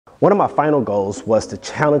One of my final goals was to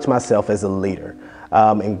challenge myself as a leader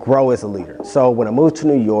and grow as a leader. So when I moved to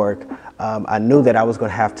New York, I knew that I was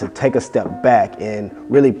going to have to take a step back and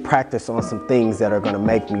really practice on some things that are going to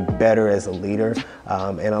make me better as a leader.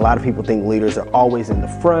 And a lot of people think leaders are always in the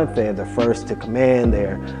front, they're the first to command,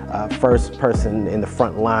 they're first person in the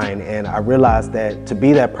front line. And I realized that to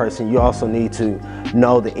be that person, you also need to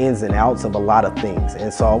know the ins and outs of a lot of things.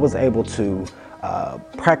 And so I was able to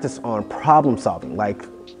practice on problem solving. Like,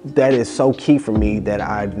 that is so key for me, that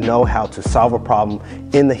I know how to solve a problem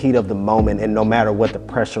in the heat of the moment and no matter what the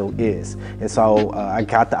pressure is. And so I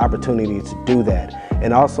got the opportunity to do that,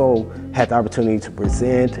 and also had the opportunity to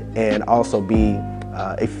present and also be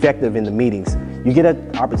effective in the meetings. You get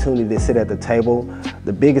an opportunity to sit at the table.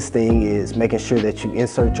 The biggest thing is making sure that you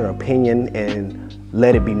insert your opinion and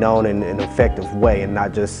let it be known in an effective way, and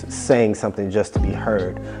not just saying something just to be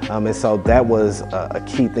heard. And so that was a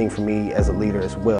key thing for me as a leader as well.